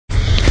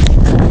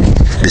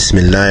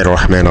Bismillahir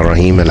Rahmanir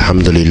Rahim.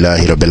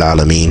 Alhamdulillahi Rabbil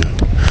Alameen.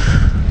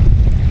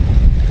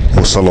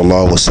 Wa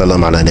sallallahu wa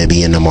sallam ala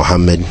nabiyyina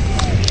Muhammad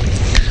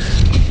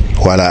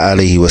wa ala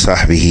alihi wa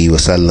sahbihi wa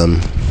sallam.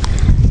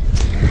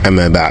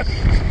 Amma ba'd.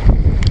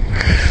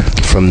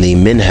 From the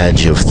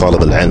Minhaj of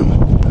Talib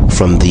al-Ilm,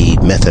 from the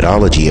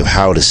methodology of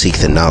how to seek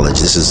the knowledge.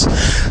 This is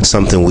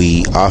something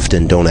we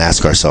often don't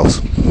ask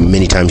ourselves.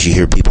 Many times you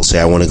hear people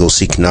say, I want to go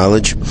seek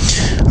knowledge.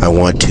 I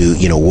want to,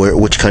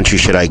 which country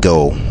should I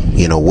go?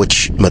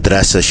 Which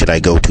madrasa should I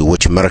go to?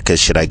 Which markaz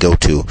should I go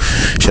to?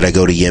 Should I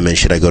go to Yemen?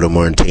 Should I go to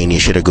Mauritania?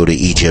 Should I go to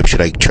Egypt? Should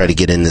I try to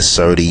get into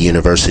Saudi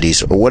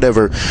universities? Or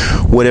whatever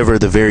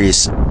the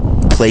various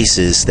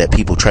places that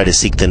people try to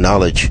seek the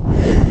knowledge.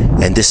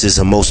 And this is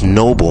a most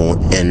noble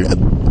and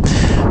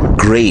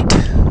great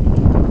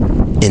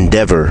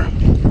endeavor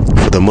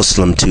for the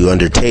Muslim to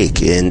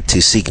undertake and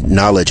to seek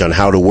knowledge on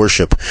how to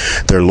worship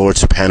their Lord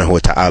subhanahu wa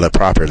ta'ala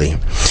properly.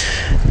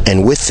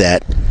 And with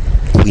that,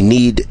 we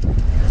need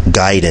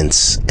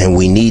guidance and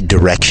we need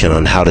direction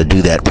on how to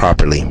do that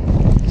properly.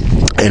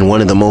 And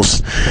one of the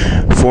most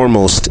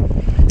foremost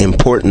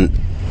important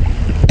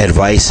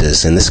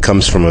advices, and this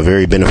comes from a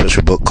very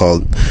beneficial book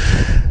called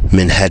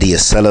Minhaj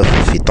Salaf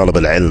fi Talab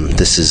al-Ilm.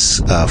 This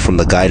is from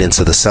the guidance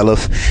of the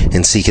Salaf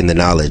in seeking the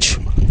knowledge.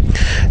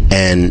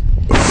 And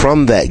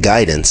from that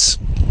guidance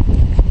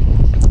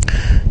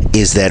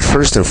is that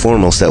first and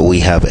foremost that we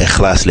have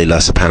ikhlas lillah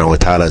subhanahu wa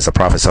ta'ala, as the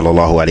Prophet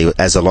sallallahu alaihi,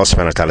 as Allah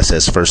subhanahu wa ta'ala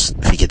says first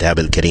fi kitab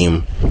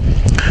al-kareem,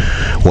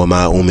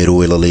 وَمَا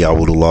أُمِرُوا إِلَّا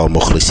لِيَعْبُدُوا اللَّهَ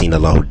مُخْلِصِينَ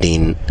لَهُ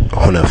الدِّينَ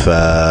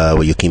حُنَفَاءَ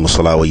وَيُقِيمُوا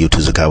الصَّلَاةَ وَيُؤْتُوا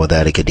الزَّكَاةَ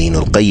وَذَلِكَ دِينُ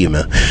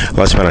الْقَيِّمَةِ.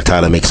 Allah subhanahu wa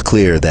ta'ala makes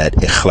clear that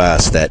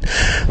ikhlas, that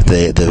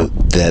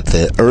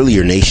the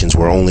earlier nations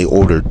were only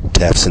ordered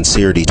to have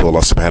sincerity to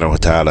Allah subhanahu wa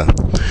ta'ala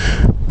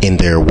in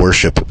their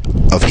worship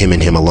of Him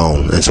and Him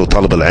alone. And so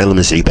talab al-ilm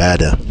is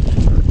ibadah.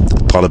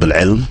 Talab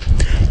al-ilm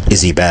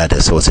is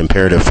ibadah. So it's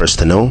imperative for us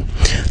to know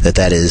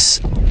that is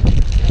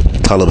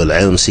talab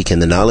al-ilm, seeking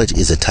the knowledge,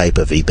 is a type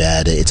of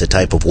ibadah. It's a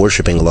type of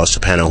worshiping Allah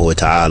subhanahu wa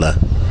ta'ala.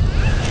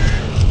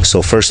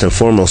 So first and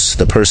foremost,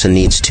 the person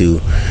needs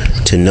to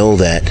know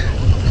that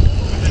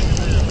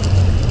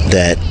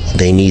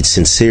they need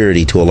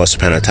sincerity to Allah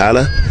subhanahu wa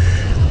ta'ala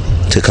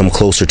to come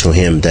closer to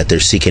Him, that they're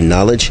seeking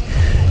knowledge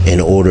in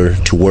order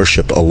to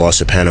worship Allah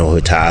subhanahu wa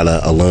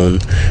ta'ala alone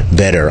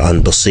better,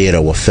 on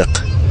basira wa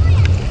fiqh.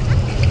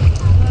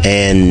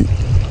 And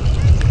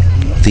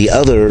the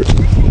other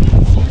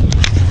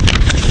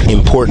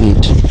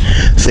important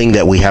thing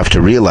that we have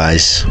to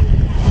realize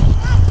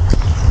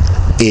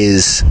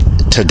is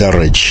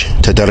tadarruj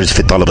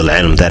fi talab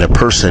al-ilm, that a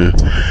person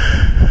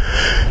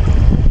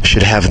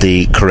should have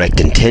the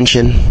correct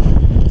intention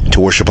to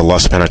worship Allah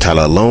subhanahu wa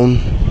ta'ala alone,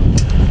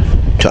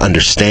 to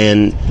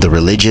understand the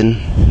religion,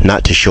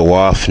 not to show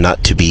off,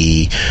 not to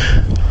be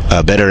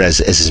better, as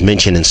is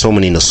mentioned in so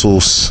many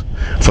nusus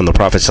from the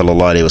Prophet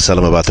sallallahu alaihi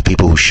wasallam about the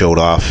people who showed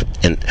off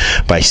and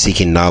by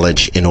seeking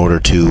knowledge in order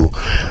to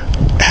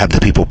have the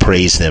people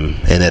praise them,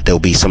 and that they'll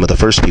be some of the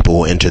first people who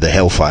will enter the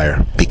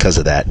hellfire because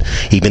of that,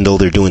 even though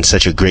they're doing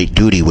such a great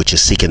duty, which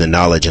is seeking the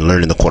knowledge and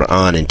learning the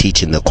Quran and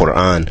teaching the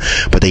Quran,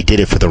 but they did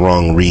it for the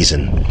wrong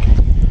reason,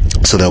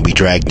 so they'll be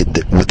dragged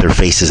with their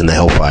faces in the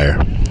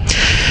hellfire.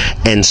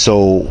 And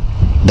so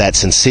that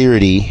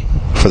sincerity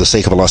for the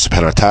sake of Allah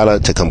subhanahu wa ta'ala,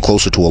 to come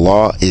closer to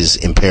Allah, is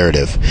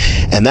imperative,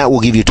 and that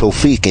will give you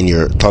tawfiq in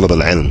your talab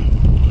al-ilm.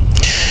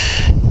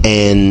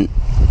 And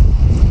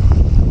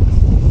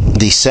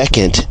the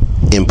second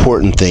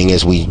important thing,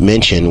 as we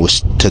mentioned,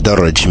 was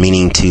tadarruj,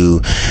 meaning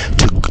to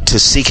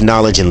seek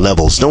knowledge in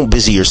levels. Don't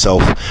busy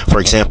yourself. For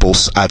example,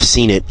 I've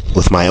seen it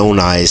with my own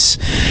eyes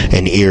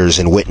and ears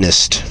and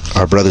witnessed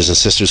our brothers and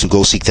sisters who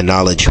go seek the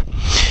knowledge,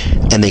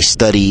 and they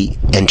study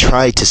and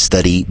try to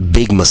study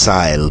big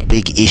masail,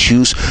 big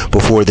issues,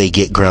 before they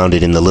get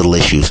grounded in the little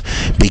issues.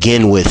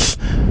 Begin with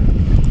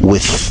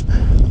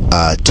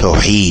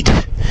tawheed,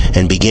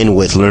 and begin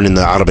with learning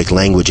the Arabic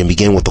language, and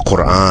begin with the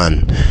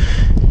Quran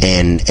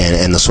and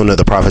the Sunnah of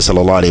the Prophet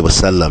sallallahu alaihi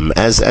wasallam,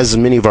 as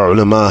many of our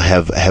ulama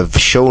have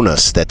shown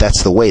us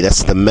that's the way,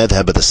 that's the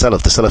madhab of the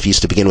Salaf. The Salaf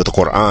used to begin with the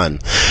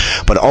Quran,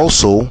 but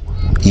also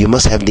you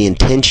must have the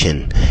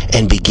intention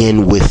and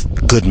begin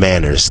with good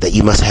manners, that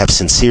you must have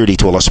sincerity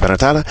to Allah subhanahu wa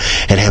ta'ala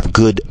and have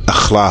good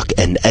akhlaq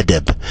and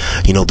adab.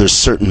 There's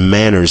certain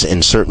manners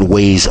and certain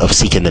ways of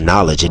seeking the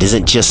knowledge. It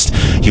isn't just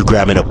you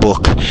grabbing a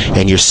book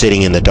and you're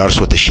sitting in the dars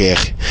with the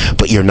Sheikh,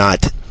 but you're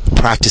not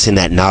practicing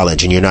that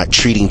knowledge, and you're not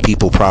treating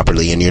people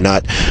properly, and you're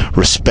not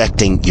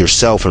respecting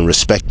yourself and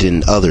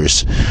respecting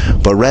others,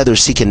 but rather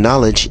seeking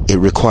knowledge, it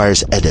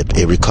requires adab,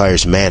 it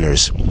requires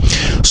manners,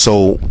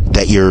 so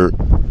that you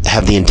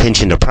have the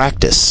intention to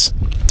practice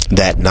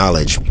that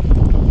knowledge,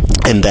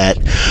 and that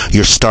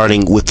you're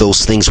starting with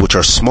those things which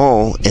are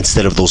small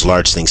instead of those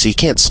large things. So you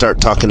can't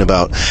start talking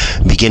about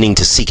beginning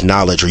to seek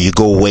knowledge, or you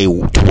go away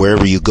to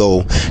wherever you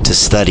go to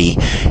study,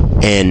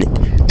 and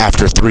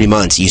after 3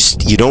 months,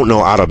 you don't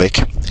know Arabic,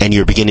 and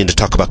you're beginning to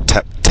talk about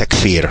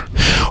takfir,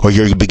 or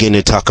you're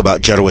beginning to talk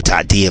about jar wa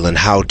ta'dil, and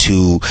how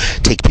to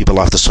take people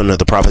off the sunnah of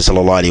the Prophet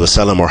sallallahu alaihi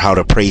wasallam, or how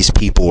to praise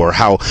people, or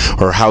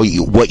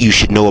what you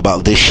should know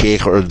about this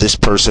sheikh or this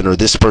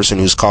person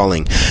who's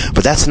calling.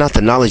 But that's not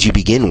the knowledge you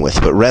begin with,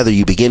 but rather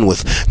you begin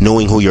with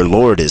knowing who your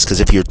Lord is.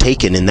 Because if you're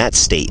taken in that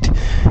state,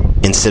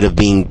 instead of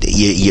being,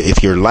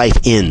 if your life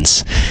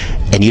ends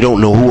and you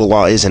don't know who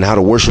Allah is and how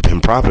to worship Him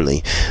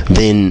properly,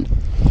 then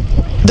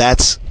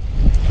that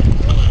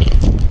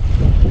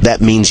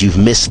means you've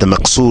missed the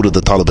maqsood of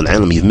the talib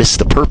al-ilm. You've missed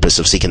the purpose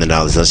of seeking the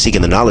knowledge. Now,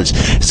 seeking the knowledge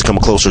is to come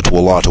closer to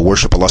Allah, to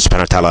worship Allah subhanahu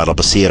wa ta'ala ala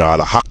basira,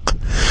 ala haqq,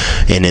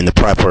 and in the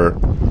proper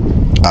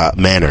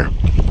manner.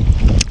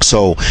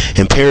 So,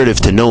 imperative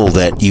to know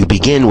that you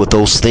begin with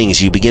those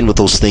things. You begin with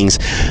those things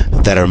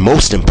that are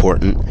most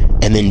important,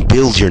 and then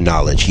build your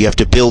knowledge. You have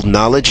to build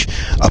knowledge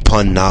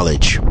upon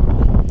knowledge.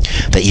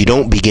 That you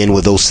don't begin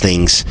with those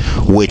things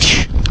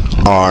which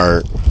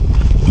are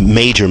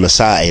major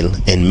masail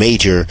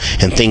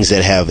and things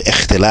that have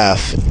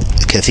ikhtilaf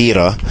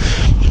kathira,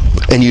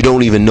 and you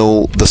don't even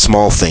know the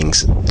small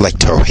things like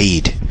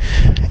tawheed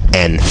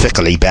and fiqh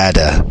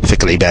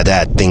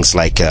al-ibadat, things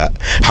like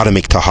how to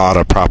make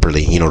tahara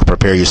properly, to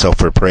prepare yourself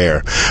for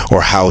prayer,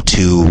 or how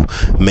to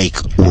make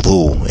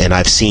wudu. And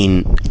I've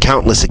seen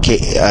countless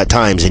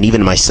times, and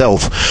even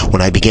myself,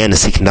 when I began to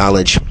seek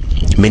knowledge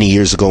many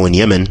years ago in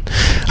Yemen,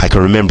 I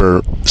can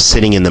remember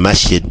sitting in the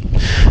masjid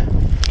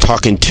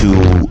talking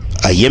to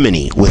a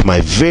Yemeni with my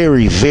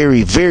very,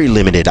 very, very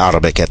limited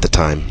Arabic at the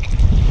time.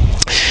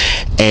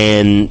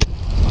 And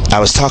I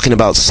was talking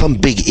about some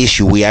big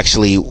issue.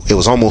 It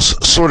was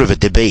almost sort of a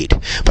debate,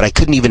 but I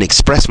couldn't even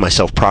express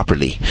myself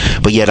properly.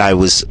 But yet I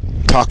was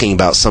talking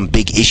about some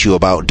big issue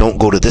about don't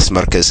go to this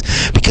markaz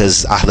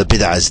because Ahl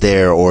Bid'ah is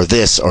there, or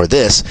this.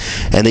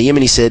 And the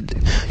Yemeni said,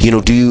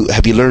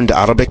 have you learned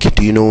Arabic?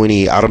 Do you know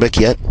any Arabic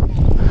yet?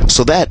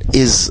 So that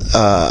is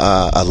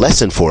a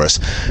lesson for us,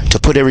 to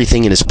put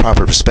everything in its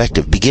proper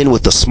perspective. Begin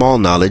with the small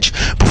knowledge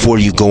before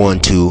you go on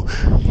to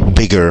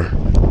bigger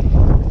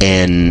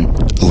and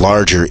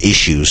larger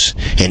issues,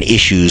 and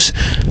issues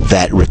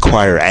that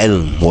require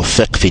ilm wa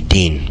fiqh fi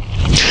din.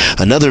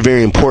 Another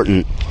very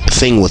important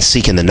thing with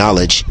seeking the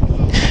knowledge,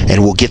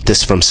 and we'll get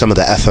this from some of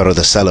the athar of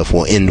the Salaf,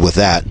 we'll end with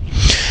that,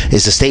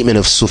 is the statement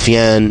of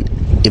Sufyan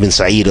ibn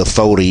Sa'id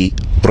al-Thawri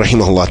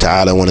rahimahullah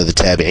ta'ala, one of the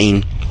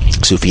tabieen,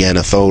 Sufyan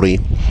al-Thawri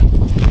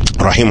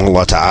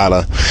rahimahullah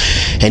ta'ala,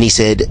 and he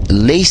said,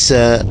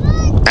 "Laysa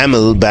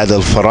amal ba'd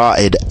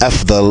al-fara'id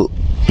afdal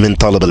min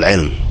talab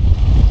al-ilm.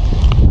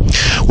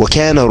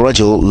 وكان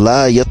الرجل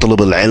لا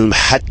يطلب العلم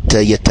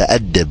حتى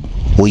يتأدب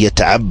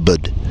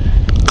ويتعبد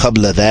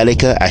قبل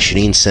ذلك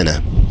 20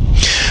 سنة."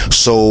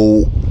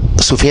 So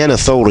Sufyan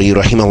al-Thawri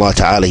rahimahullah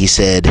ta'ala, he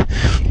said,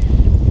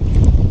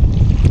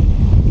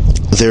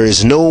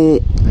 there's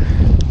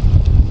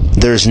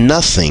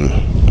nothing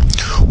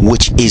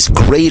which is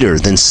greater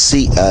than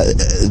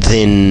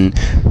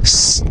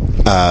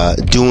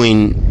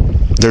doing.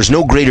 There's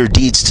no greater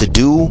deeds to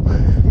do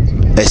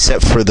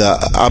except for the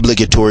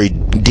obligatory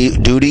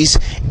duties.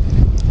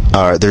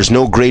 There's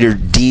no greater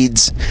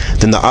deeds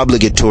than the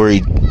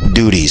obligatory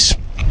duties,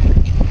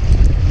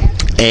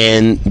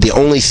 and the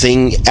only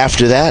thing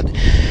after that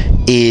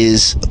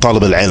is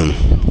talab al-ilm.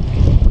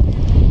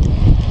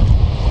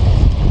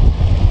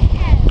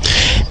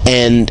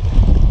 And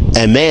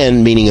a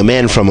man, meaning a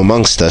man from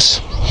amongst us,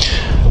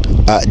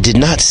 did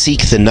not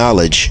seek the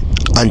knowledge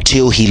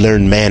until he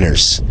learned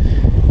manners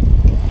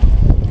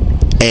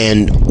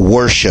and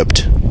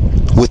worshipped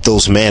with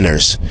those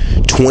manners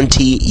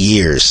 20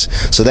 years.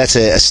 So that's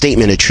a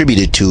statement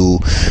attributed to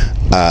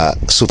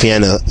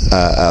Sufyan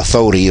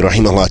al-Thawri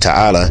rahimahullah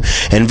ta'ala,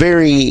 and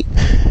very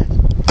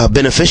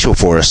beneficial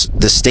for us,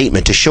 this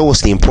statement, to show us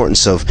the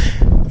importance of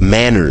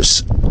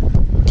manners,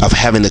 of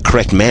having the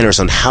correct manners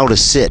on how to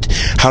sit,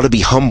 how to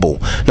be humble,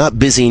 not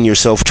busying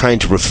yourself trying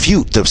to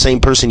refute the same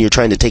person you're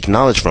trying to take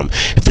knowledge from.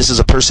 If this is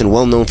a person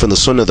well known from the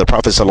sunnah of the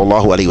Prophet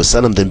sallallahu alaihi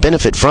wasallam, then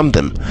benefit from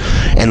them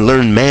and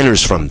learn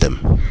manners from them.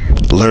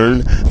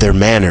 Learn their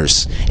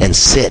manners and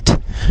sit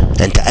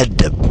and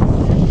ta'addab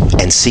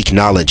and seek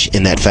knowledge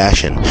in that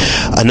fashion.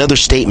 Another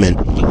statement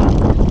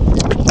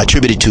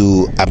attributed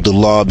to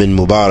Abdullah bin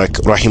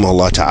Mubarak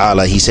rahimahullah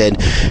ta'ala, he said,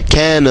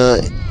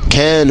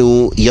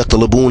 كانوا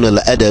يطلبون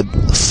الأدب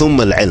ثم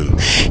العلم.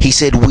 He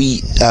said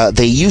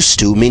they used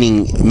to,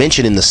 meaning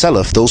mentioned in the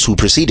Salaf, those who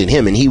preceded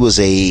him, and he was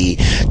a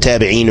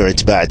tabieen or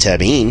itba'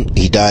 tabieen.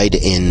 He died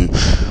in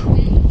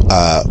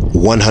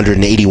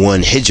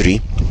 181 Hijri,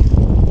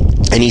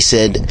 and he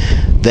said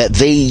that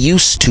they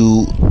used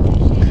to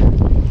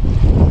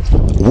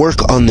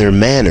work on their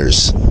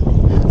manners,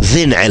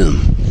 then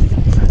ilm.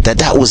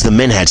 That was the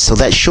minhaj. So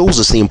that shows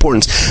us the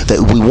importance that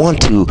we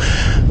want to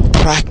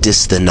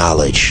practice the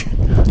knowledge.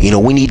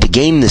 We need to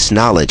gain this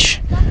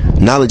knowledge,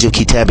 knowledge of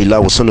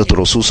Kitabillah wa Sunnatul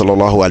Rasul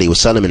sallallahu alaihi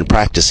wasallam, and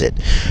practice it,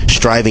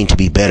 striving to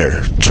be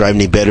better,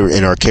 striving to be better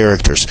in our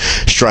characters,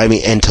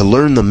 striving and to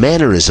learn the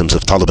mannerisms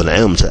of Talib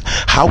al-Ilm.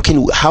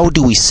 How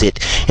do we sit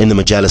in the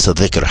majalis of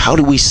dhikr? How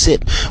do we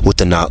sit with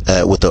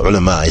the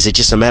ulama? Is it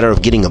just a matter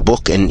of getting a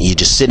book and you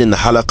just sit in the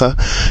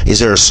halaqah? Is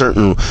there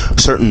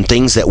certain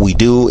things that we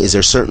do? Is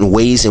there certain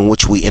ways in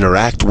which we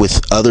interact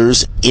with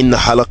others in the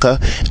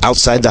halaqah,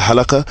 outside the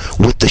halaqah,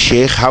 with the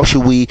sheikh? How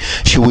should we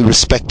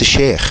respect the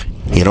sheikh?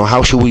 You know,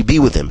 how should we be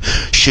with them?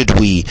 Should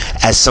we,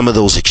 as some of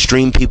those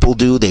extreme people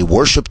do, they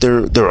worship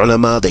their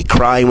ulama, they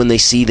cry when they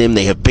see them,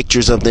 they have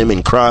pictures of them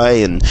and cry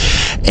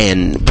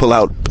and pull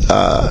out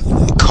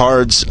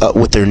cards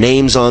with their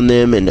names on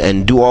them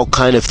and do all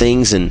kind of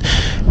things and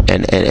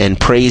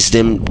praise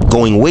them,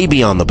 going way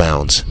beyond the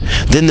bounds.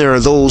 Then there are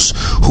those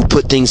who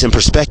put things in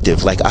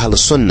perspective, like Ahl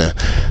Sunnah,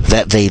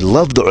 that they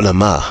love the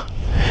ulama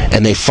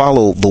and they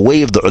follow the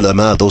way of the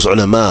ulama, those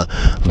ulama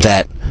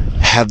that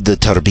have the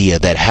tarbiyah,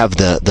 that have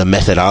the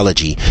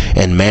methodology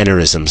and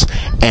mannerisms,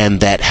 and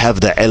that have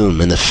the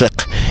ilm and the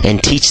fiqh,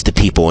 and teach the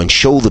people and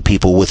show the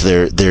people with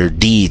their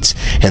deeds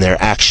and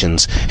their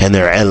actions and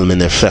their ilm and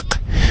their fiqh.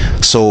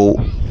 So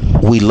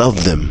we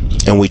love them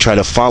and we try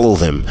to follow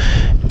them,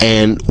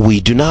 and we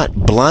do not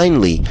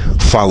blindly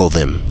follow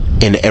them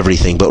in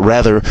everything, but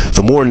rather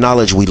the more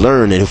knowledge we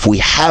learn, and if we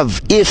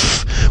have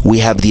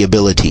the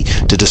ability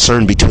to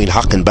discern between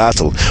haqq and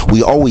batil,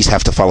 we always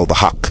have to follow the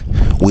haqq.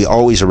 We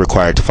always are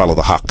required to follow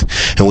the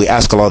haqq. And we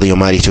ask Allah the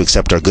Almighty to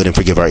accept our good and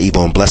forgive our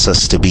evil, and bless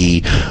us to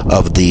be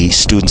of the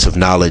students of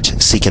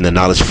knowledge, seeking the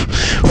knowledge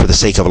for the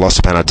sake of Allah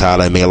subhanahu wa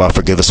ta'ala. And may Allah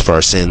forgive us for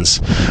our sins.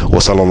 Wa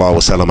sallallahu wa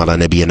sallam ala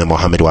nabiyyina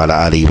Muhammad wa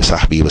ala alihi wa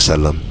sahbihi wa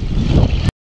sallam.